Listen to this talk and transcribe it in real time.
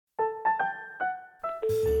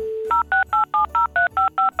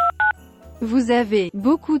Vous avez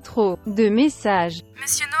beaucoup trop de messages.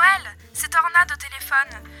 Monsieur Noël, c'est Tornade au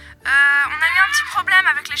téléphone. On a eu un petit problème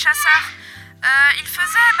avec les chasseurs. Ils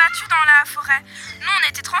faisaient battu dans la forêt. Nous, on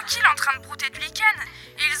était tranquilles en train de brouter du lichen.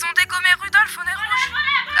 Et ils ont dégommé Rudolf au nez rouge.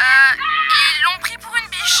 Ils l'ont pris pour une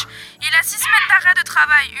biche. Il a 6 semaines d'arrêt de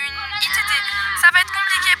travail, une ITT. Ça va être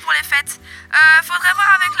compliqué pour les fêtes. Faudrait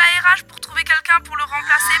voir avec la RH pour trouver quelqu'un pour le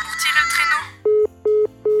remplacer, pour tirer le traîneau.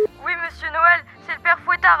 Oui, monsieur Noël, c'est le père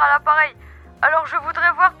Fouettard à l'appareil. Alors je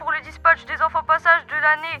voudrais voir pour le dispatch des enfants passage de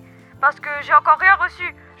l'année. Parce que j'ai encore rien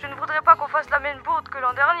reçu. Je ne voudrais pas qu'on fasse la même bourde que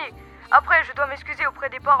l'an dernier. Après, je dois m'excuser auprès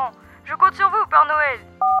des parents. Je compte sur vous, Père Noël.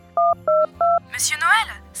 Monsieur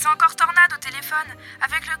Noël, c'est encore Tornade au téléphone.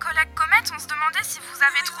 Avec le collègue Comet, on se demandait si vous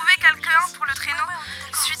avez trouvé quelqu'un pour le traîneau.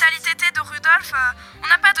 Suite à l'ITT de Rudolf, on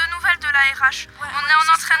n'a pas de nouvelles de la RH. On est en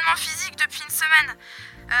entraînement physique depuis une semaine.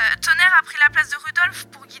 Tonnerre a pris la place de Rudolf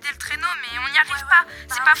pour guider le traîneau, mais on n'y arrive pas.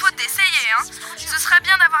 C'est pas faute d'essayer, hein. Ce serait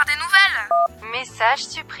bien d'avoir des nouvelles. Message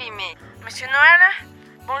supprimé. Monsieur Noël,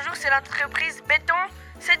 bonjour, c'est l'entreprise Béton,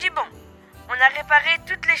 c'est du bon. On a réparé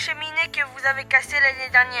toutes les cheminées que vous avez cassées l'année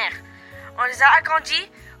dernière. On les a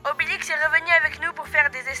agrandies. Obélix est revenu avec nous pour faire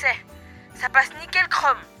des essais. Ça passe nickel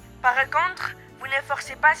chrome. Par contre, vous ne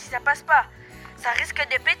forcez pas si ça passe pas. Ça risque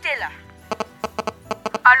de péter là.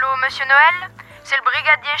 Allô, monsieur Noël? C'est le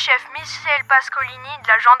brigadier chef Michel Pascolini de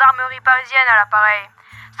la gendarmerie parisienne à l'appareil.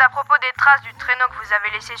 C'est à propos des traces du traîneau que vous avez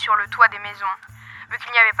laissé sur le toit des maisons, vu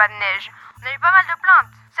qu'il n'y avait pas de neige. On a eu pas mal de plaintes.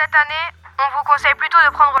 Cette année, on vous conseille plutôt de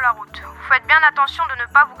prendre la route. Vous faites bien attention de ne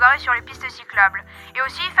pas vous garer sur les pistes cyclables. Et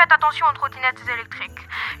aussi, faites attention aux trottinettes électriques.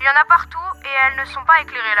 Il y en a partout et elles ne sont pas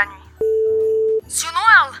éclairées la nuit. Monsieur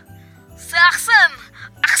Noël, c'est Arsène.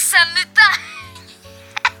 Arsène Lupin.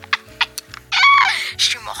 Je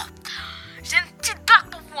suis mort. J'ai une petite blague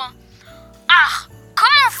pour vous. Alors,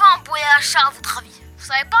 comment on fait un boyer à chat à votre avis? Vous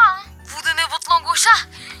savez pas, hein? Vous donnez votre langue au chat.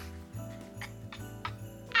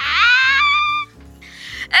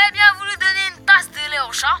 Eh bien, vous lui donnez une tasse de lait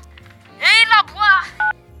au chat et il la boit.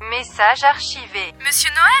 Message archivé. Monsieur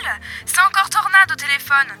Noël, c'est encore Tornade au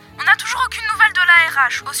téléphone. On n'a toujours aucune nouvelle de la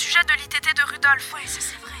RH au sujet de l'ITT de Rudolf. Oui, ça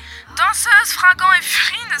c'est vrai. Danseuses, Fringant et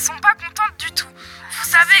Furie ne sont pas contentes du tout. Vous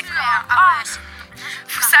savez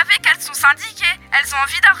Vous savez qu'elles sont syndiquées. Elles ont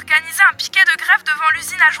envie d'organiser un piquet de grève devant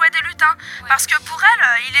l'usine à jouets des lutins. Parce que pour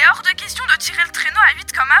elles, il est hors de question de tirer le traîneau à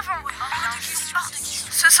 8 comme avant. Hors de question.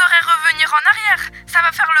 Ce serait revenir en arrière. Ça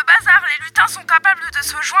va faire le bazar. Les lutins sont capables de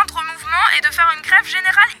se joindre au mouvement et de faire une grève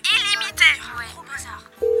générale illimitée. Ouais, gros bazar.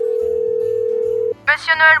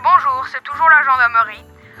 Monsieur Noël, bonjour, c'est toujours la gendarmerie.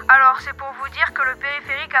 Alors, c'est pour vous dire que le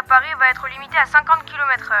périphérique à Paris va être limité à 50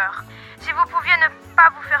 km/h. Si vous pouviez ne pas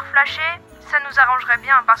vous faire flasher, ça nous arrangerait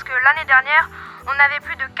bien, parce que l'année dernière, on avait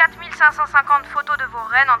plus de 4550 photos de vos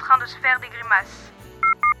reines en train de se faire des grimaces.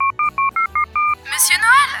 Monsieur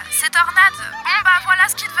Noël, c'est Tornade. Bon bah voilà,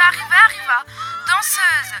 ce qui devait arriver arriva.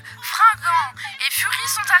 Danseuses, Fringants et Furie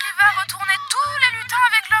sont arrivés à retourner tous les lutins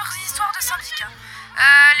avec leurs histoires de syndicats.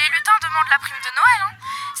 Les lutins demandent la prime de Noël, hein.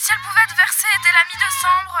 Si elles pouvaient être versées dès la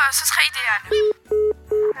mi-décembre, ce serait idéal.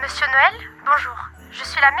 Monsieur Noël, bonjour. Je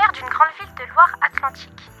suis la maire d'une grande ville de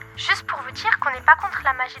Loire-Atlantique. Juste pour vous dire qu'on n'est pas contre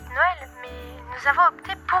la magie de Noël, mais nous avons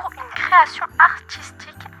opté pour une création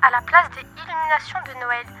artistique à la place des illuminations de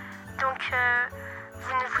Noël. Donc,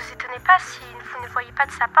 vous ne vous étonnez pas si vous ne voyez pas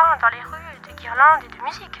de sapin dans les rues, de guirlandes et de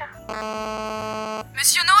musique.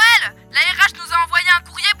 Monsieur Noël, la RH nous a envoyé un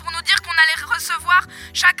courrier pour nous dire qu'on allait recevoir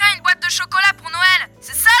chacun une boîte de chocolat pour Noël.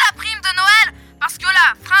 C'est ça la prime de Noël? Parce que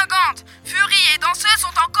là, Fringante, Furie et Danseuse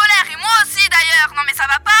sont en colère, et moi aussi d'ailleurs. Non mais ça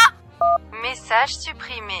va pas? Message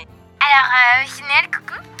supprimé. Alors, monsieur Noël,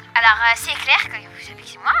 coucou. Alors, c'est clair que vous savez que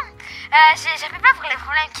c'est moi. J'appelle pas pour les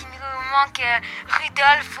problèmes qui nous manquent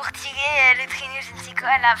Rudolf pour tirer le traîneau, je ne sais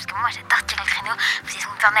quoi là, parce que moi j'adore tirer le traîneau. C'est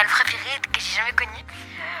mon Père Noël préféré que j'ai jamais connu.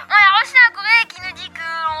 On a reçu un courrier qui nous dit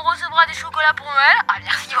qu'on recevra des chocolats pour Noël. Ah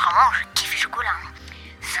merci, vraiment, je kiffe les chocolats.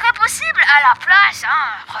 Ce serait possible à la place,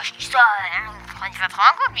 après je dis ça, on y va trop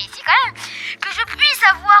un coup, mais ici quand même, que je puisse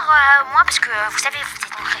avoir, moi, parce que vous savez, vous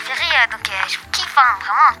êtes mon préféré, donc je vous kiffe,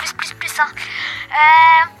 vraiment, plus,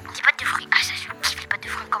 des pâtes de fruits. Ah, ça, je kiffe les pâtes de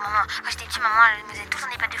fruits comme maman. Quand j'étais petit, maman, elle nous faisait toujours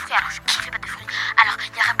des pâtes de fruits, alors je kiffe les pâtes de fruits. Alors,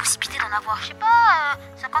 il y aurait possibilité d'en avoir, je sais pas,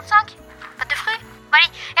 55 pâtes de fruits. Bon,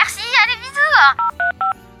 allez, merci, allez, bisous.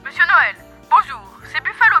 Monsieur Noël, bonjour, c'est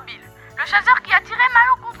Buffalo Bill, le chasseur qui a tiré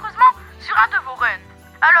malencontreusement sur un de vos rennes.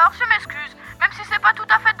 Alors, je m'excuse, même si c'est pas tout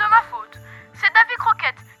à fait de ma faute. C'est David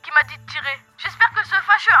Croquette qui m'a dit de tirer. J'espère que ce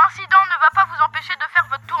fâcheux incident ne va pas vous empêcher de faire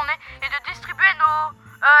votre tournée et de distribuer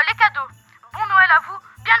les cadeaux. Bon Noël à vous,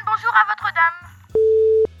 bien le bonjour à votre dame.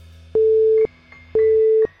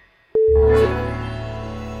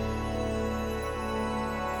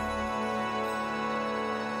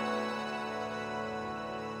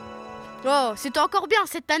 Oh, c'était encore bien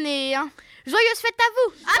cette année, hein. Joyeuse fête à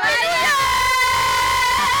vous. Alléluia!